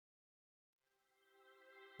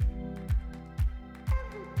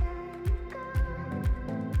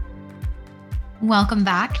Welcome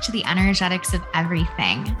back to the Energetics of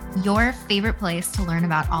Everything, your favorite place to learn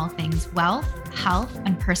about all things wealth, health,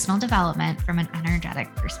 and personal development from an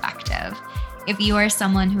energetic perspective. If you are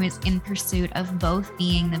someone who is in pursuit of both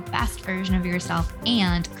being the best version of yourself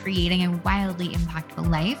and creating a wildly impactful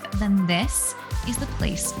life, then this is the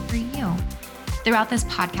place for you. Throughout this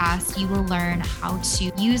podcast, you will learn how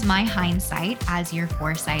to use my hindsight as your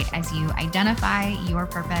foresight as you identify your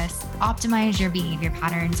purpose, optimize your behavior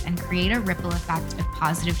patterns, and create a ripple effect of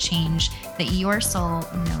positive change that your soul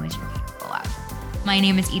knows you're capable of. My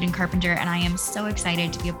name is Eden Carpenter, and I am so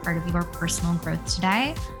excited to be a part of your personal growth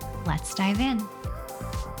today. Let's dive in.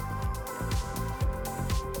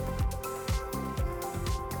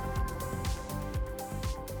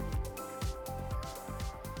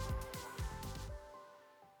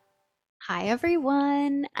 Hi,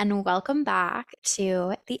 everyone, and welcome back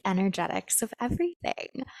to the Energetics of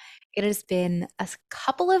Everything. It has been a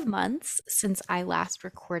couple of months since I last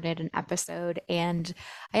recorded an episode, and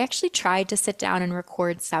I actually tried to sit down and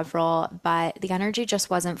record several, but the energy just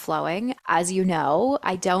wasn't flowing. As you know,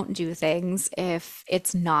 I don't do things if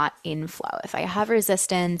it's not in flow. If I have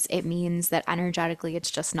resistance, it means that energetically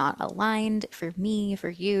it's just not aligned for me, for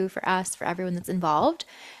you, for us, for everyone that's involved.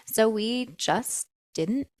 So we just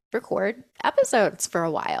didn't record episodes for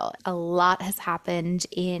a while. A lot has happened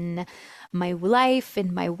in my life,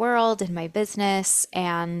 in my world, in my business,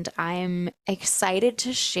 and I'm excited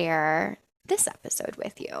to share this episode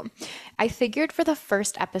with you. I figured for the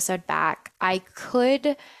first episode back, I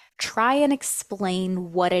could try and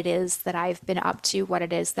explain what it is that I've been up to, what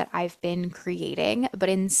it is that I've been creating. But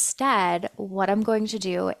instead, what I'm going to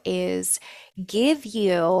do is give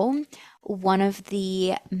you one of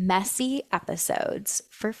the messy episodes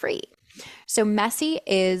for free. So Messy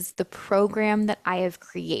is the program that I have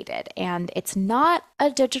created, and it's not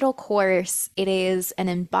a digital course, it is an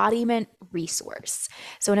embodiment resource.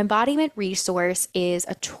 So an embodiment resource is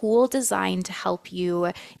a tool designed to help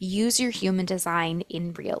you use your human design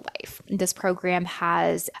in real life. This program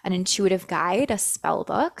has an intuitive guide, a spell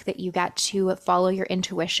book that you get to follow your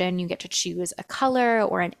intuition. You get to choose a color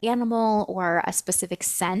or an animal or a specific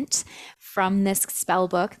scent from this spell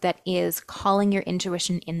book that is calling your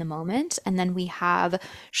intuition in the moment. And then we have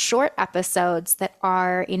short episodes that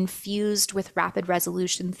are infused with rapid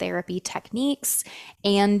resolution therapy techniques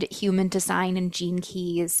and human design and gene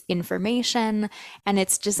keys information. And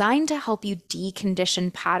it's designed to help you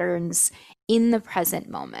decondition patterns in the present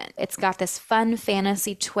moment. It's got this fun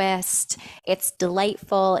fantasy twist. It's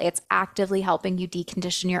delightful. It's actively helping you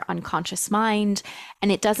decondition your unconscious mind.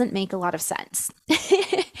 And it doesn't make a lot of sense.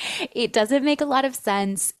 It doesn't make a lot of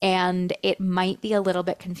sense, and it might be a little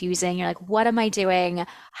bit confusing. You're like, what am I doing?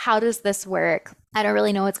 How does this work? I don't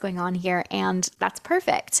really know what's going on here, and that's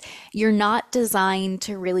perfect. You're not designed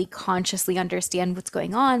to really consciously understand what's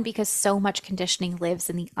going on because so much conditioning lives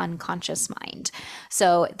in the unconscious mind.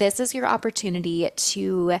 So this is your opportunity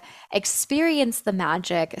to experience the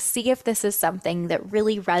magic, see if this is something that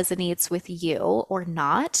really resonates with you or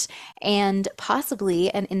not, and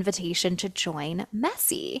possibly an invitation to join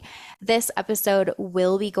Messy. This episode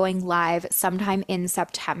will be going live sometime in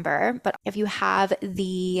September, but if you have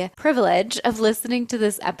the privilege of listening to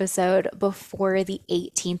this episode before the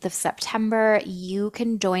 18th of September, you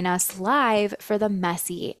can join us live for the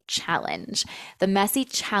Messy Challenge. The Messy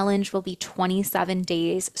Challenge will be 27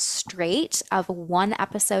 days straight of one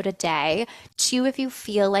episode a day, 2 if you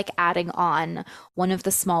feel like adding on one of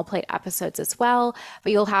the small plate episodes as well,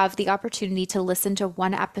 but you'll have the opportunity to listen to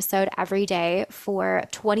one episode every day for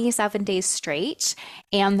 27 days straight,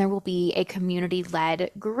 and there will be a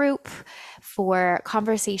community-led group for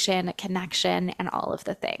conversation, connection, and all of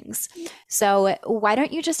the things. So why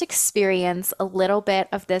don't you just experience a little bit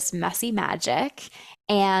of this messy magic?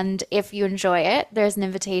 And if you enjoy it, there's an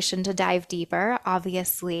invitation to dive deeper,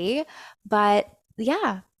 obviously. But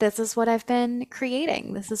yeah, this is what I've been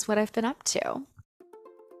creating. This is what I've been up to.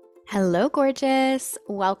 Hello, gorgeous.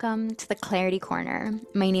 Welcome to the Clarity Corner.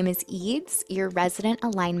 My name is Eads, your resident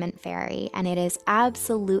alignment fairy, and it is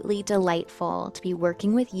absolutely delightful to be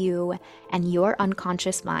working with you and your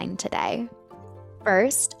unconscious mind today.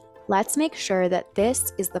 First, let's make sure that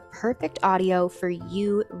this is the perfect audio for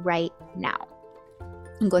you right now.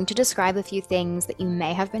 I'm going to describe a few things that you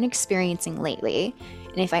may have been experiencing lately,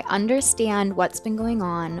 and if I understand what's been going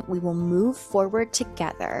on, we will move forward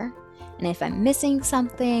together. And if I'm missing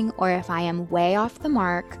something or if I am way off the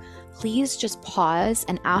mark, please just pause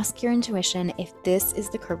and ask your intuition if this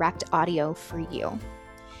is the correct audio for you.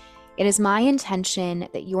 It is my intention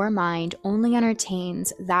that your mind only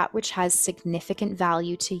entertains that which has significant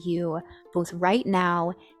value to you, both right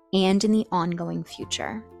now and in the ongoing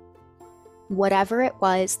future. Whatever it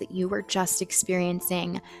was that you were just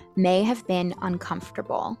experiencing may have been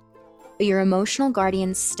uncomfortable, but your emotional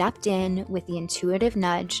guardian stepped in with the intuitive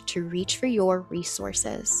nudge to reach for your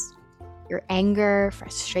resources. Your anger,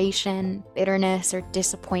 frustration, bitterness, or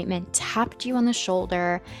disappointment tapped you on the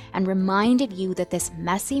shoulder and reminded you that this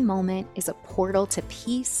messy moment is a portal to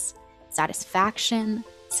peace, satisfaction,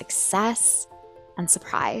 success, and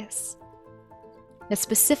surprise. The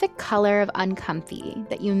specific color of uncomfy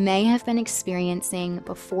that you may have been experiencing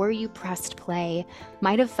before you pressed play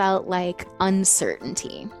might have felt like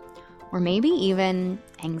uncertainty, or maybe even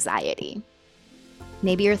anxiety.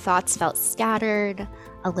 Maybe your thoughts felt scattered,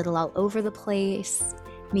 a little all over the place.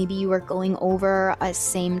 Maybe you were going over a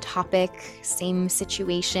same topic, same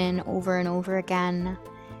situation over and over again.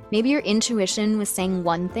 Maybe your intuition was saying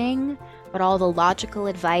one thing, but all the logical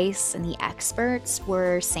advice and the experts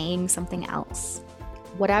were saying something else.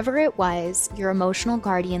 Whatever it was, your emotional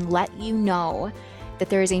guardian let you know that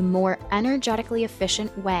there is a more energetically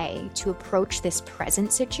efficient way to approach this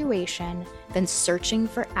present situation than searching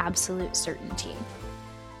for absolute certainty.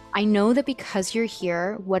 I know that because you're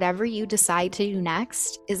here, whatever you decide to do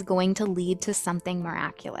next is going to lead to something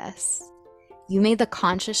miraculous. You made the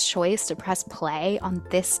conscious choice to press play on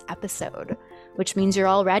this episode, which means you're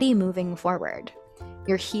already moving forward.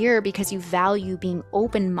 You're here because you value being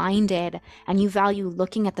open-minded and you value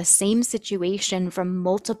looking at the same situation from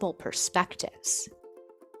multiple perspectives.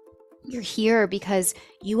 You're here because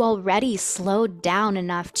you already slowed down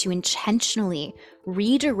enough to intentionally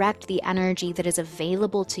redirect the energy that is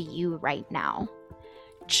available to you right now.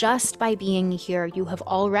 Just by being here, you have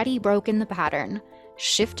already broken the pattern,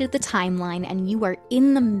 shifted the timeline, and you are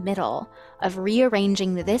in the middle of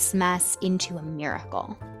rearranging this mess into a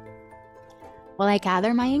miracle. While I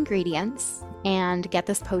gather my ingredients and get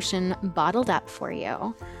this potion bottled up for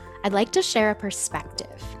you, I'd like to share a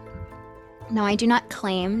perspective. Now, I do not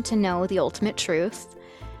claim to know the ultimate truth,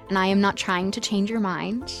 and I am not trying to change your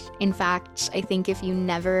mind. In fact, I think if you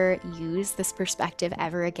never use this perspective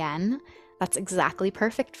ever again, that's exactly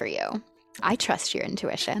perfect for you. I trust your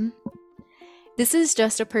intuition. This is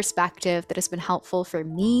just a perspective that has been helpful for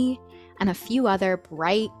me and a few other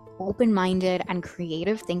bright, open-minded, and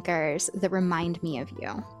creative thinkers that remind me of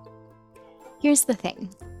you. Here's the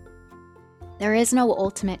thing. There is no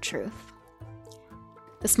ultimate truth.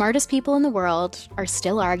 The smartest people in the world are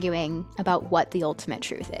still arguing about what the ultimate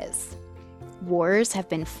truth is. Wars have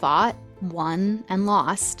been fought, won, and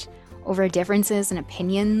lost over differences in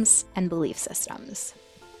opinions and belief systems.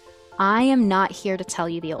 I am not here to tell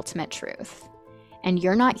you the ultimate truth, and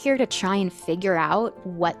you're not here to try and figure out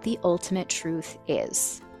what the ultimate truth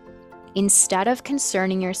is. Instead of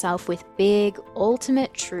concerning yourself with big,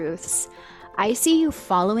 ultimate truths, I see you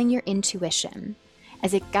following your intuition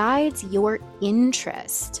as it guides your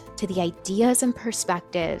interest to the ideas and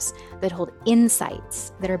perspectives that hold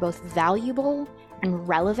insights that are both valuable and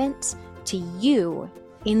relevant to you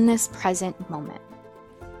in this present moment.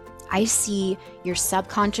 I see your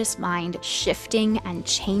subconscious mind shifting and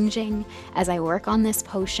changing as I work on this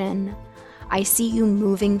potion. I see you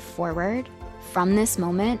moving forward from this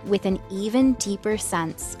moment with an even deeper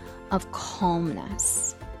sense of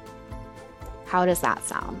calmness. How does that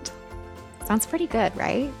sound? Sounds pretty good,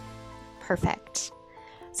 right? Perfect.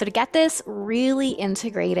 So to get this really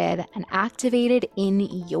integrated and activated in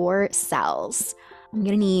your cells, I'm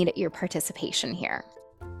going to need your participation here.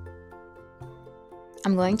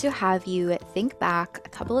 I'm going to have you think back a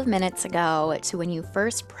couple of minutes ago to when you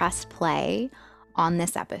first pressed play on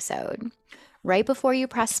this episode. Right before you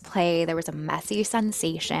pressed play, there was a messy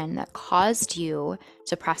sensation that caused you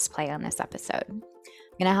to press play on this episode.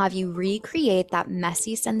 I'm going to have you recreate that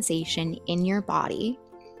messy sensation in your body.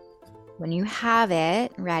 When you have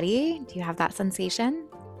it, ready? Do you have that sensation?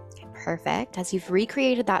 Okay, perfect. As you've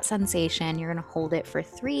recreated that sensation, you're going to hold it for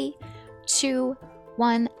 3, 2,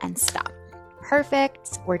 1, and stop.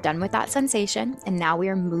 Perfect. We're done with that sensation, and now we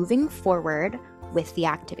are moving forward with the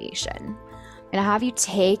activation. I'm going to have you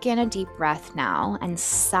take in a deep breath now and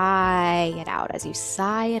sigh it out. As you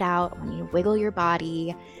sigh it out, when you wiggle your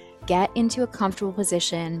body, get into a comfortable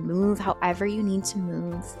position, move however you need to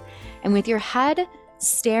move, and with your head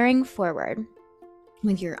staring forward,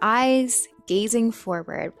 with your eyes gazing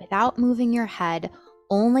forward without moving your head,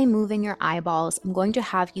 only moving your eyeballs, I'm going to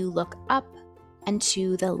have you look up and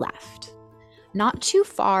to the left. Not too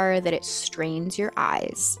far that it strains your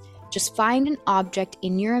eyes. Just find an object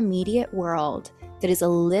in your immediate world that is a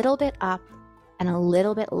little bit up and a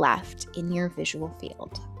little bit left in your visual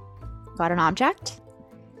field. Got an object?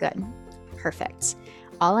 Good. Perfect.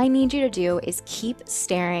 All I need you to do is keep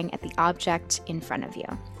staring at the object in front of you.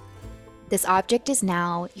 This object is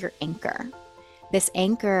now your anchor. This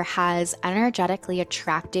anchor has energetically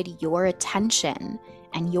attracted your attention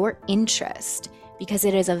and your interest because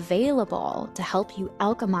it is available to help you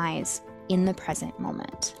alchemize in the present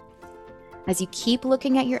moment. As you keep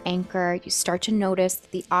looking at your anchor, you start to notice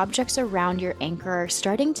that the objects around your anchor are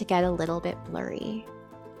starting to get a little bit blurry.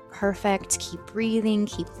 Perfect. Keep breathing,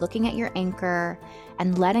 keep looking at your anchor,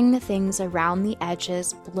 and letting the things around the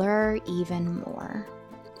edges blur even more.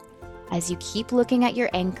 As you keep looking at your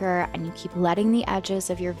anchor and you keep letting the edges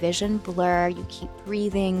of your vision blur, you keep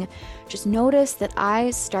breathing, just notice that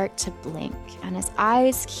eyes start to blink. And as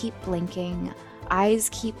eyes keep blinking,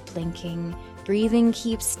 breathing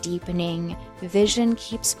keeps deepening, vision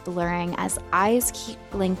keeps blurring. As eyes keep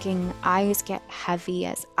blinking, eyes get heavy.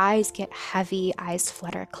 As eyes get heavy, eyes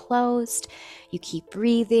flutter closed. You keep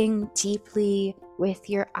breathing deeply with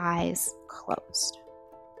your eyes closed.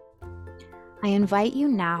 I invite you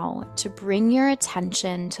now to bring your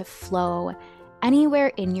attention to flow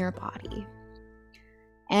anywhere in your body.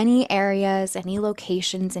 Any areas, any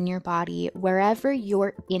locations in your body, wherever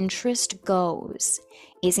your interest goes,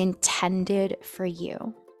 is intended for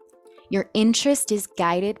you. Your interest is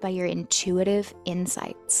guided by your intuitive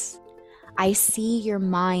insights. I see your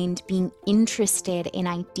mind being interested in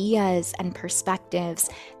ideas and perspectives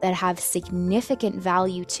that have significant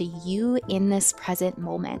value to you in this present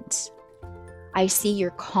moment. I see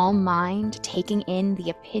your calm mind taking in the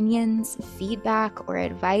opinions, feedback, or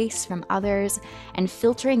advice from others and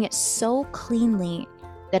filtering it so cleanly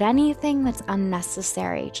that anything that's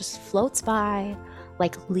unnecessary just floats by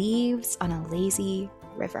like leaves on a lazy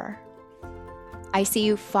river. I see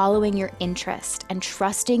you following your interest and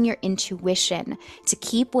trusting your intuition to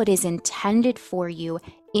keep what is intended for you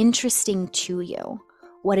interesting to you.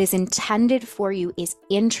 What is intended for you is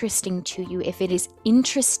interesting to you. If it is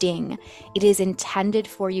interesting, it is intended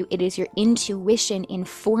for you. It is your intuition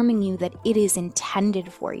informing you that it is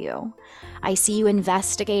intended for you. I see you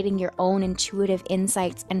investigating your own intuitive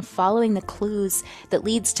insights and following the clues that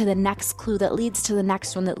leads to the next clue, that leads to the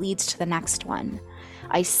next one, that leads to the next one.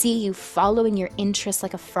 I see you following your interests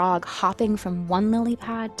like a frog, hopping from one lily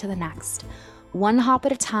pad to the next. One hop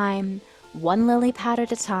at a time, one lily pad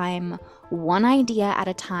at a time, one idea at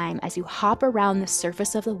a time, as you hop around the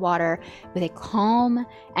surface of the water with a calm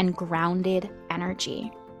and grounded energy.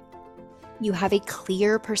 You have a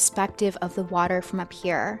clear perspective of the water from up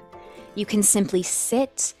here. You can simply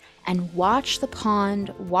sit and watch the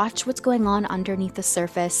pond, watch what's going on underneath the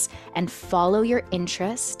surface, and follow your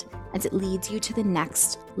interest as it leads you to the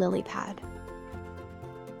next lily pad.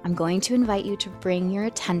 I'm going to invite you to bring your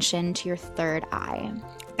attention to your third eye,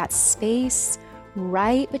 that space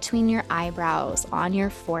right between your eyebrows on your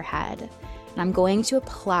forehead. And I'm going to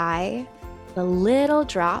apply a little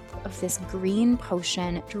drop of this green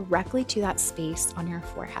potion directly to that space on your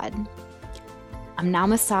forehead. I'm now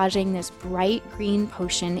massaging this bright green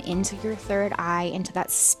potion into your third eye, into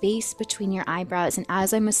that space between your eyebrows. And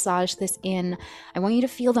as I massage this in, I want you to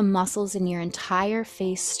feel the muscles in your entire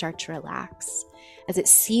face start to relax. As it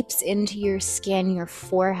seeps into your skin, your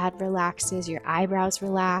forehead relaxes, your eyebrows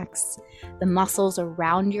relax, the muscles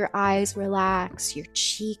around your eyes relax, your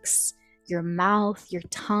cheeks, your mouth, your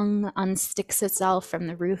tongue unsticks itself from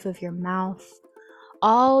the roof of your mouth,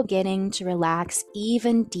 all getting to relax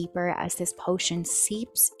even deeper as this potion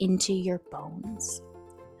seeps into your bones.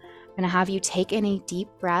 I'm going to have you take in a deep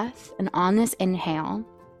breath, and on this inhale,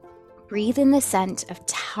 breathe in the scent of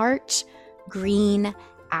tart green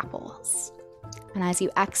apples. And as you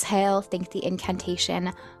exhale, think the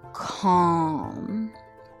incantation, calm.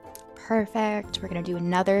 Perfect. We're going to do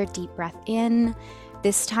another deep breath in,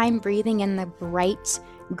 this time breathing in the bright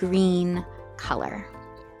green color.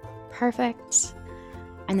 Perfect.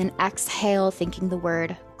 And then exhale, thinking the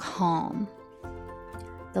word calm.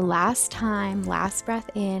 The last time, last breath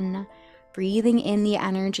in, breathing in the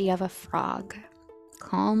energy of a frog,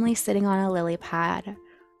 calmly sitting on a lily pad,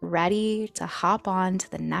 ready to hop on to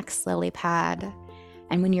the next lily pad.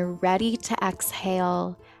 And when you're ready to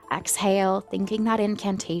exhale, exhale, thinking that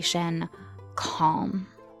incantation, calm.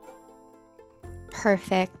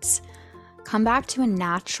 Perfect. Come back to a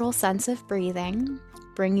natural sense of breathing.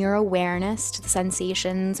 Bring your awareness to the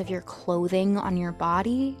sensations of your clothing on your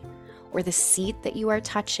body, or the seat that you are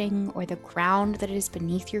touching, or the ground that is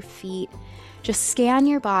beneath your feet. Just scan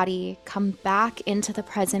your body, come back into the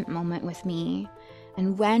present moment with me.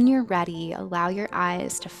 And when you're ready, allow your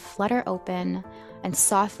eyes to flutter open and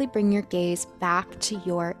softly bring your gaze back to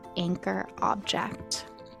your anchor object.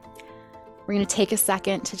 We're going to take a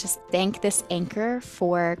second to just thank this anchor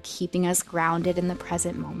for keeping us grounded in the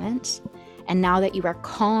present moment. And now that you are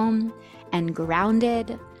calm and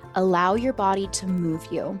grounded, allow your body to move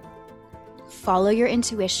you. Follow your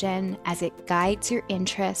intuition as it guides your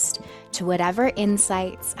interest to whatever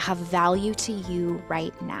insights have value to you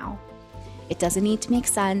right now. It doesn't need to make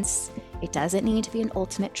sense. It doesn't need to be an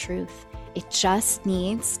ultimate truth. It just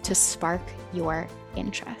needs to spark your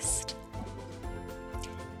interest.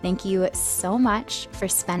 Thank you so much for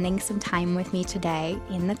spending some time with me today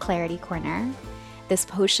in the Clarity Corner. This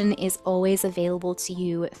potion is always available to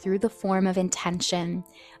you through the form of intention.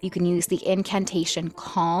 You can use the incantation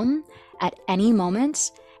calm at any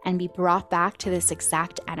moment and be brought back to this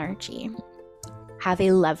exact energy. Have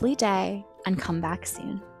a lovely day and come back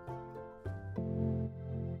soon.